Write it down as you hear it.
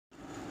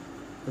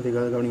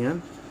அதுக்காக கவனிங்க.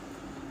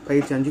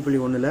 பயிற்சி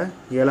 5.1ல்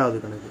 7வது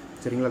கணக்கு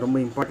சரிங்களா. ரொம்ப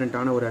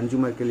இம்பார்ட்டண்ட்டான ஒரு 5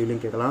 மார்க்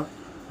கேள்வியிலையும் கேட்கலாம்.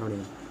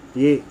 கவனிங்க.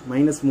 A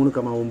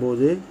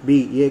 -3,9 B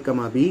A,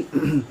 B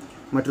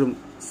மற்றும்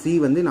C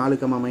வந்து 4,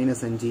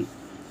 -5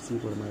 C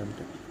போட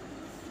மாட்டேன்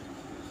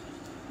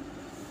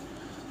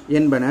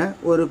என்பன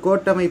ஒரு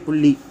கோட்டமை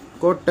புள்ளி.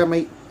 கோட்டமை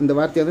இந்த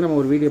வார்த்தையை வந்து நம்ம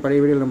ஒரு பழைய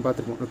வீடியோவில் நம்ம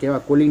பார்த்துருப்போம். ஓகேவா.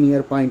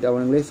 கொலினியர் பாயிண்ட்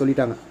அவங்களே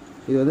சொல்லிட்டாங்க.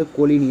 இது வந்து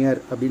கொலினியர்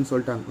அப்படின்னு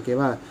சொல்லிட்டாங்க.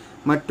 ஓகேவா.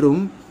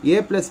 மற்றும் A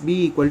 + B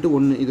 =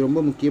 1. இது ரொம்ப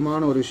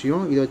முக்கியமான ஒரு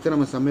விஷயம். இதை வச்சு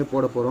நம்ம சம்மே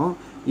போட போகிறோம்.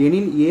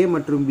 எனில் A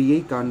மற்றும் B ஐ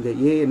காண்க.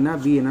 A என்ன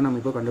B என்ன நம்ம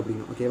இப்போ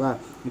கண்டுபிடிக்கணும். ஓகேவா.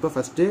 இப்போ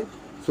ஃபஸ்ட்டு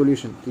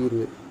சொல்யூஷன்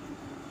தீர்வு.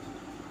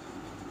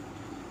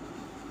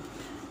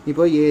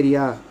 இப்போ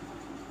ஏரியா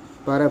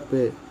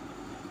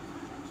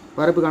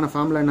பரப்புக்கான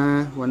ஃபார்முலா என்ன?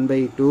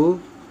 1/2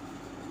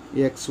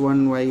 x1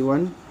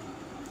 y1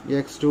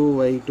 x2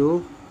 y2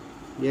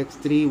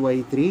 x3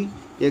 y3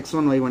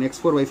 x1 y1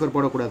 x4 y4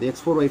 போடக்கூடாது.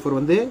 x4 y4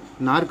 வந்து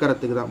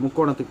நாற்கரத்துக்கு தான்,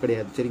 முக்கோணத்துக்கு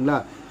கிடையாது. சரிங்களா.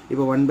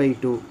 இப்போ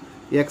 1/2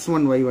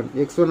 x1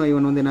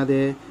 y1 வந்து என்னது?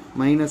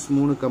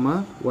 -3,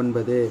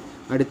 9.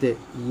 அடுத்து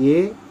A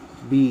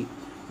B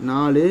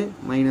 4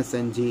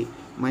 -5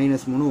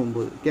 -3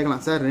 9.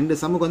 கேட்கலாம் சார், ரெண்டு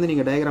சம்முக்கு வந்து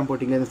நீங்கள் டயக்ராம்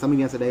போட்டிங்களே, இந்த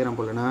சம்முக்கு ஏன் சார் டயக்ராம்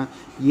போடலன்னா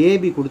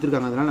ஏபி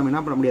கொடுத்துருக்காங்க, அதனால் நம்ம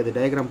என்ன பண்ண முடியாது,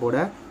 டயக்ராம் போட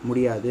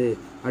முடியாது.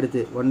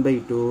 அடுத்து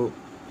 1/2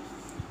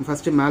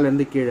 ஃபஸ்ட்டு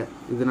மேலேருந்து கீழே.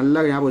 இது நல்லா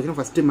ஞாபகம் வச்சுக்கணும்.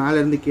 ஃபஸ்ட்டு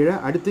மேலேருந்து கீழே,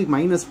 அடுத்து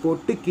மைனஸ்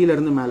போட்டு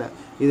கீழேருந்து மேலே.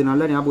 இது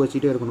நல்லா ஞாபகம்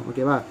வச்சுட்டே இருக்கணும்.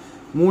 ஓகேவா.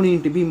 3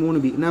 × B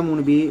 3B என்ன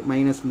 3B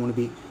 -3B.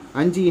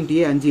 5 ×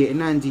 A 5A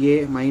என்ன 5A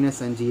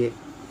 -5A.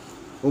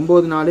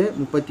 9 4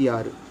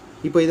 36.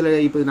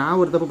 இப்போ நான்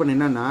ஒரு தப்பு பண்ணேன்.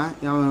 என்னன்னா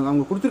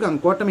அவங்க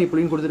கொடுத்துருக்காங்க கோட்டமை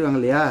புள்ளின்னு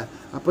கொடுத்துருக்காங்க இல்லையா.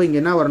 அப்போ இங்கே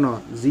என்ன வரணும்?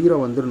 0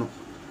 வந்துடணும்.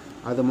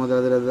 அது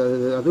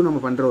அதுவும் நம்ம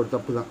பண்ணுற ஒரு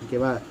தப்பு தான்.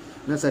 ஓகேவா.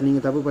 என்ன சார்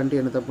நீங்கள் தப்பு பண்ணிட்டு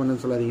என்ன தப்பு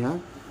பண்ணுன்னு சொல்லாதீங்க.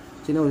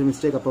 சின்ன ஒரு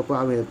மிஸ்டேக் அப்பப்போ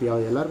ஆகும்,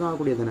 எப்பயாவது எல்லாருக்கும்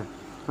ஆகக்கூடியது தானே.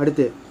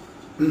 அடுத்து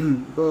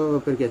இப்போ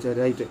பெருக்கியாச்சு.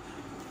 ரைட்டு.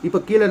 இப்போ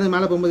கீழே இருந்து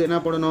மேலே போகும்போது என்ன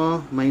போடணும்?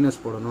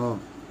 மைனஸ் போடணும்.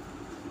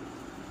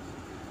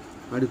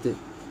 அடுத்து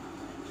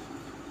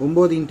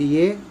 9 ×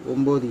 A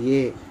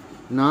 9A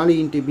 4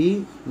 × B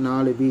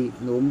 4B.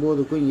 இந்த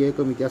 9க்கும்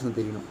ஏக்கும் வித்தியாசம்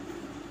தெரியணும்.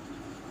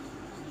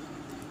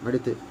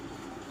 அடுத்து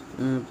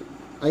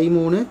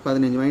I3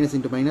 15 -×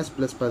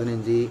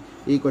 -+15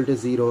 =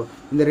 0.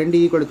 இந்த 2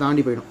 ஈக்குவல்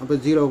தாண்டி போயிடும். அப்போ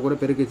 0 கூட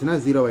பெருக்கிச்சுன்னா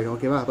 0 ஆகிடும்.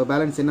 ஓகேவா. அப்போ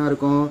பேலன்ஸ் என்ன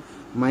இருக்கும்?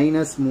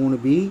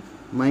 -3B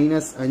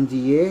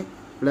 -5A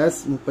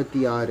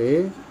 +36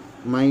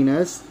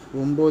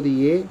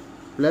 -9A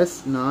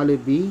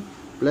 +4B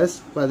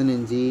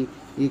 +15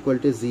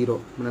 = 0.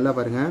 நல்லா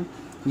பாருங்கள்.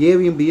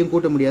 ஏவியும் பியும்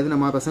கூட்ட முடியாது.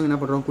 நம்ம பசங்க என்ன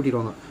பண்ணுறோம்?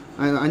 கூட்டிடுவாங்க.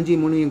 5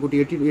 3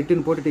 கூட்டி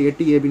 8ன்னு போட்டுட்டு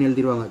 8ABன்னு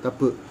எழுதிடுவாங்க.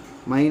 தப்பு.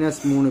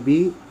 -3B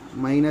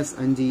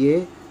 -5A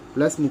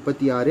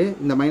 +36.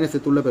 இந்த மைனஸ்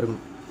எடுத்து உள்ளே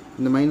பெருக்கணும்.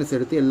 இந்த மைனஸ்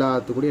எடுத்து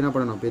எல்லாத்துக்கூட என்ன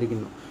பண்ணணும்?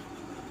 பெருக்கணும்.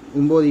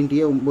 9 ×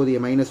 A 9A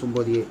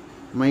 -9A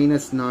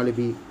 -4B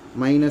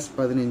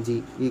 -15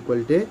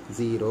 =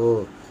 0.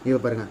 இப்போ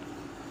பாருங்கள்.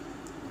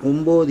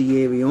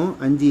 9Aவையும்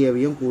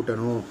 5Aவையும்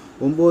கூட்டணும்.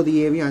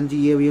 9Aவையும்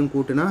 5Aவையும்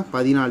கூட்டினா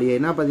 14A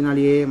என்ன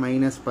 14A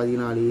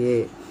 -14A.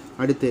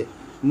 அடுத்து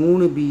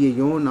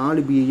 3Bயையும்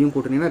 4Bயையும்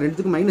கூட்டணும். ஏன்னா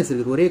ரெண்டுத்துக்கும் மைனஸ்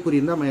இருக்குது, ஒரே குறி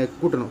இருந்தால்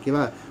கூட்டணும்.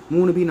 ஓகேவா.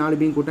 3B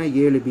 4Bயும் கூட்டினா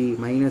 7B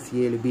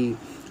 -7B.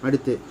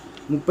 அடுத்து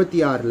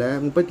 36ல்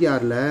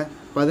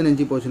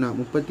 15 போச்சுன்னா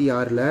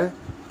 36ல்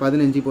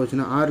 15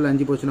 போச்சுன்னா 6ல்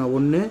 5 போச்சுன்னா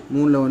 1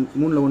 3ல்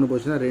 1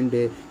 போச்சுன்னா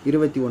 2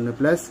 21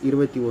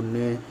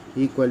 +21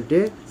 =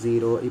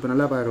 0. இப்போ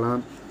நல்லா பார்க்கலாம்.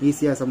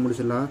 ஈஸியாக சம்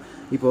முடிச்சிடலாம்.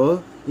 இப்போது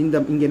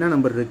இங்கே என்ன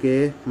நம்பர்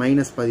இருக்குது?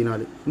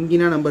 -14. இங்கே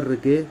என்ன நம்பர்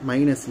இருக்குது?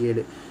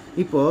 -7.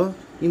 இப்போது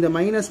இந்த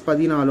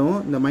 -14ம்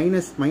இந்த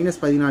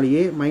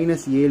 -14A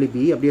 -7B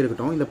அப்படியே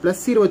இருக்கட்டும். இந்த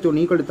 +21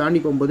 ஈக்குவல் தாண்டி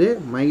போகும்போது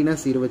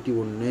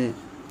 -21.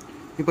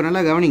 இப்போ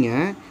நல்லா கவனிங்க.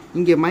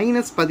 இங்கே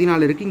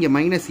 -14 இருக்குது, இங்கே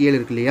 -7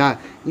 இருக்கு இல்லையா.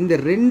 இந்த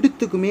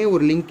ரெண்டுத்துக்குமே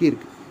ஒரு லிங்க்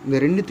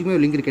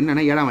இருக்குது.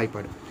 என்னென்னா 7ஆம்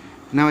வாய்ப்பாடு.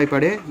 என்ன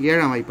வாய்ப்பாடு?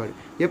 7ஆம் வாய்ப்பாடு.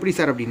 எப்படி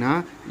சார் அப்படின்னா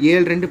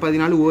 7 2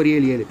 14 1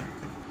 7 7.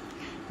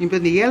 இப்போ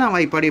இந்த 7ஆம்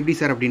வாய்ப்பாடு எப்படி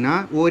சார் அப்படின்னா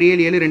 1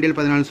 7 7 2 7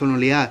 14 சொல்லணும்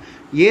இல்லையா.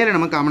 7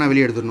 நம்ம காமனாக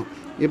வெளியே எடுத்துடணும்.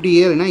 எப்படி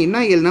 7னா என்ன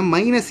 7னா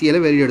 -7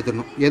 வெளியே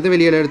எடுத்துடணும். எதை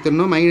வெளியே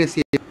எடுத்துடணும்?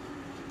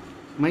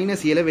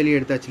 -7 வெளியே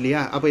எடுத்தாச்சு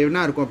இல்லையா. அப்போ என்ன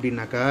இருக்கும்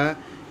அப்படின்னாக்கா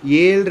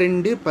 7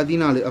 2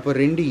 14 அப்போ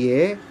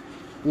 2A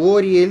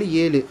 1 7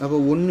 7 அப்போ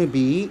 1B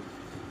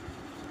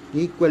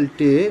 =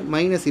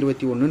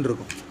 -21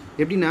 இருக்கும்.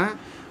 எப்படின்னா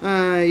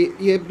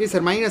எப்படி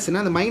சார்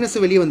மைனஸ்னா அந்த மைனஸ்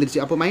வெளியே வந்துருச்சு.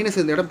 அப்போ மைனஸ்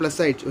இந்த இடம் ப்ளஸ்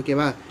ஆகிடுச்சு.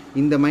 ஓகேவா.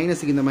 இந்த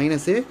மைனஸுக்கு இந்த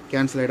மைனஸு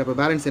கேன்சல் ஆகிடும். அப்போ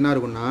பேலன்ஸ் என்ன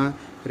இருக்கும்னா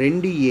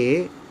 2A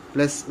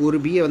ப்ளஸ் ஒரு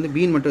பியை வந்து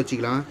பின்னு மட்டும்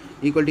வச்சுக்கலாம்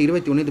ஈக்குவல் டு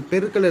 21. இது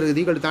பெருக்கல் இருக்குது.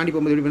 ஈக்குவல் தாண்டி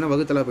போகும்போது எப்படி பண்ணால்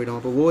வகுத்தலாக போயிடும்.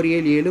 அப்போ 1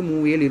 7 7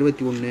 3 7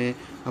 21.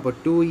 அப்போ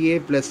 2A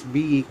 + B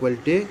 =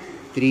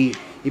 3.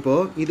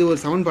 இப்போது இது ஒரு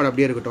சமன்பாடு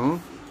அப்படியே இருக்கட்டும்.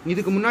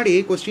 இதுக்கு முன்னாடி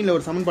கொஸ்டினில்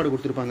ஒரு சமன்பாடு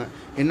கொடுத்துருப்பாங்க.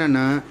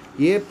 என்னென்னா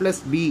A +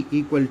 B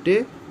 =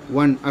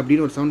 1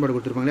 அப்படின்னு ஒரு சமன்பாடு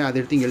கொடுத்துருப்பாங்களே, அதை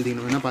எடுத்து இங்கே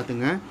எழுதிக்கணும். என்ன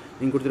பார்த்துங்க,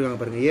 நீங்கள் கொடுத்துருக்காங்க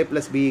பாருங்கள். A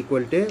 + B =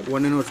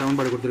 1 ஒரு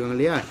சமன்பாடு கொடுத்துருக்காங்க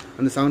இல்லையா.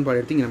 அந்த சமன்பாடு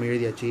எடுத்து இங்கே நம்ம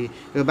எழுதியாச்சு.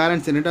 இப்போ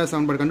பேலன்ஸ் ரெண்டாவது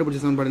சமன்பாடு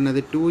கண்டுபிடிச்ச சமன்பாடு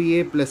என்னது? 2A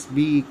 + B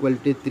 =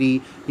 3.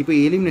 இப்போ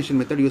எலிமினேஷன்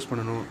மெத்தட் யூஸ்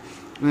பண்ணணும்.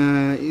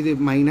 இது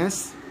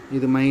மைனஸ்,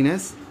 இது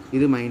மைனஸ்,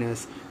 இது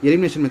மைனஸ்.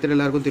 எலிமினேஷன் மெத்தட்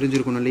எல்லாருக்கும்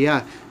தெரிஞ்சிருக்கணும் இல்லையா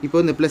இப்போ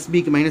இந்த ப்ளஸ்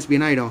பிக்கு மைனஸ் பி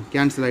என்ன ஆகிடும்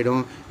கேன்சல்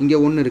ஆகிடும் இங்கே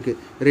 1 இருக்குது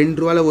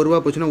 2 ரூபாவில் 1 ரூபா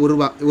போச்சுன்னா 1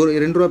 ரூபா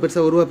 2 ரூபா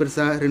பெருசா 1 ரூபா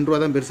பெருசா 2 ரூபா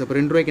தான் பெருசு அப்போ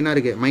 2 ரூபாய்க்கு என்ன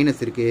இருக்குது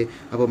மைனஸ் இருக்குது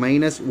அப்போ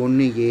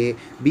 -1 A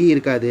பி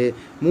இருக்காது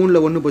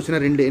 3ல் 1 போச்சுன்னா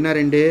 2 என்ன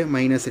 2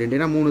 -2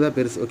 ஏன்னா 3 தான்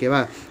பெருசு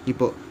ஓகேவா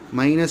இப்போது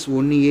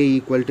 -1 A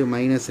ஈக்குவல் டு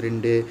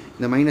 -2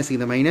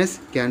 இந்த மைனஸ்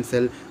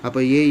கேன்சல் அப்போ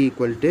A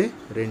ஈக்குவல் டு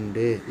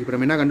 2 இப்போ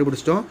நம்ம என்ன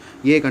கண்டுபிடிச்சிட்டோம்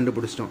A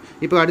கண்டுபிடிச்சிட்டோம்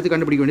இப்போ அடுத்து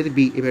கண்டுபிடிக்க வேண்டியது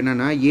B இப்போ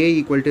என்னன்னா A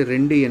ஈக்குவல் டு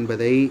 2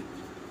 என்பதை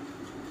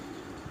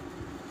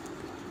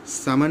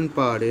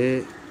சமன்பாடு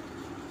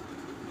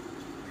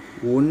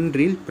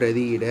 1இல்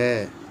பிரதியிட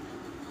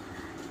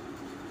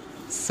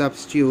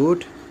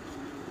substitute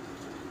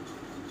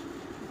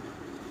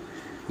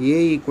A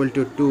equal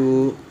to 2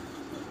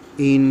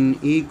 in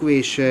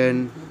equation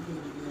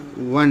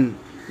 1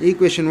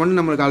 equation 1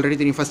 நம்மளுக்கு ஆல்ரெடி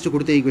தெரியும் ஃபஸ்ட்டு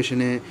கொடுத்த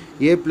ஈக்குவேஷனு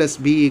A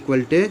 + B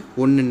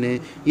 = 1ன்னு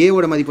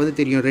ஏவோட மதிப்பு வந்து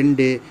தெரியும்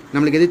 2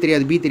 நம்மளுக்கு எது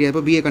தெரியாது B தெரியாது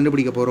அப்போ பியை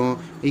கண்டுபிடிக்க போகிறோம்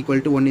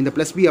 =1 இந்த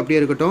ப்ளஸ் பி அப்படியே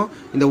இருக்கட்டும்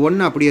இந்த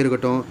 1 அப்படியே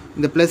இருக்கட்டும்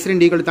இந்த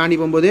 +2 ஈக்குவல் தாண்டி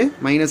போகும்போது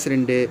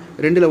 -2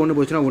 2ல் 1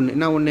 போச்சுன்னா 1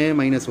 என்ன 1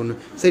 -1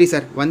 சரி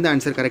சார் வந்த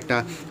ஆன்சர்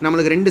கரெக்டாக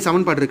நம்மளுக்கு 2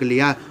 சமன்பாடு இருக்கு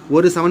இல்லையா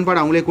ஒரு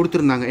சமன்பாடு அவங்களே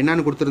கொடுத்துருந்தாங்க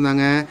என்னன்னு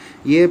கொடுத்துருந்தாங்க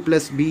A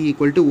 + B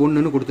 =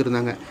 1ன்னு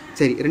கொடுத்துருந்தாங்க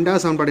சரி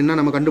ரெண்டாவது சமன்பாடு என்ன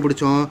நம்ம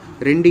கண்டுபிடிச்சோம்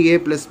 2A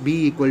 + B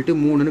 =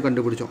 3ன்னு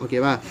கண்டுபிடிச்சோம்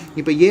ஓகேவா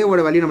இப்போ ஏவோட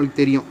வேல்யூ நம்மளுக்கு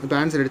தெரியும் இப்போ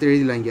ஆன்சர் எடுத்து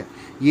எழுதிடலாம் இங்கே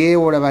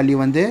ஏவோட வேல்யூ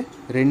வந்து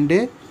 2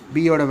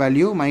 பியோட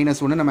வேல்யூ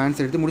 -1 நம்ம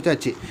ஆன்சர் எடுத்து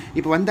முடிச்சாச்சு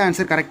இப்போ வந்த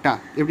ஆன்சர் கரெக்டாக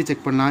எப்படி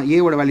செக் பண்ணலாம்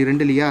ஏவோட வேல்யூ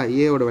 2 இல்லையா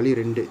ஏவோட வேல்யூ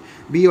 2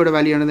 பியோட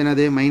வேல்யூ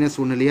என்னது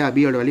 -1 இல்லையா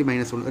பியோட வேல்யூ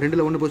 -1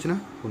 2ல் 1 போச்சுன்னா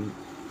 1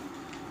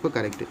 இப்போ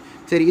கரெக்டு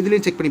சரி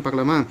இதுலேயும் செக் பண்ணி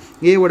பார்க்கலாமா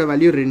ஏவோட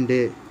வேல்யூ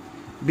 2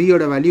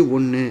 பியோட வேல்யூ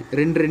 1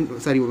 2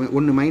 சாரி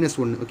 1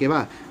 -1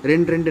 ஓகேவா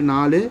 2 2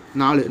 4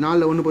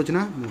 4ல் 1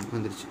 போச்சுன்னா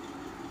வந்துருச்சு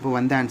இப்போ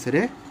வந்த ஆன்சரு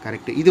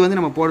கரெக்டு இது வந்து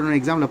நம்ம போடணும்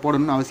எக்ஸாமில்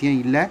போடணும்னு அவசியம்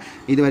இல்லை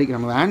இது வரைக்கும்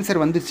நம்ம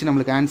ஆன்சர் வந்துருச்சு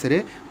நம்மளுக்கு ஆன்சரு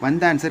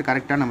வந்த ஆன்சர்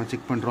கரெக்டாக நம்ம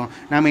செக் பண்ணுறோம்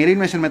நம்ம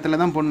எலிமினேஷன்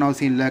மெத்தடில் தான் போடணும்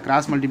அவசியம் இல்லை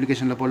கிராஸ்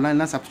மல்டிப்ளிகேஷனில் போடலாம்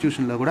இல்லை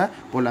சப்ஸ்டியூஷனில் கூட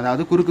போடலாம்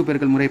அதாவது குறுக்கு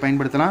பெருக்கல் முறையை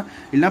பயன்படுத்தலாம்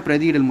இல்லைனா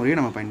பிரதியிடல் முறையை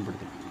நம்ம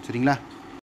பயன்படுத்தலாம் சரிங்களா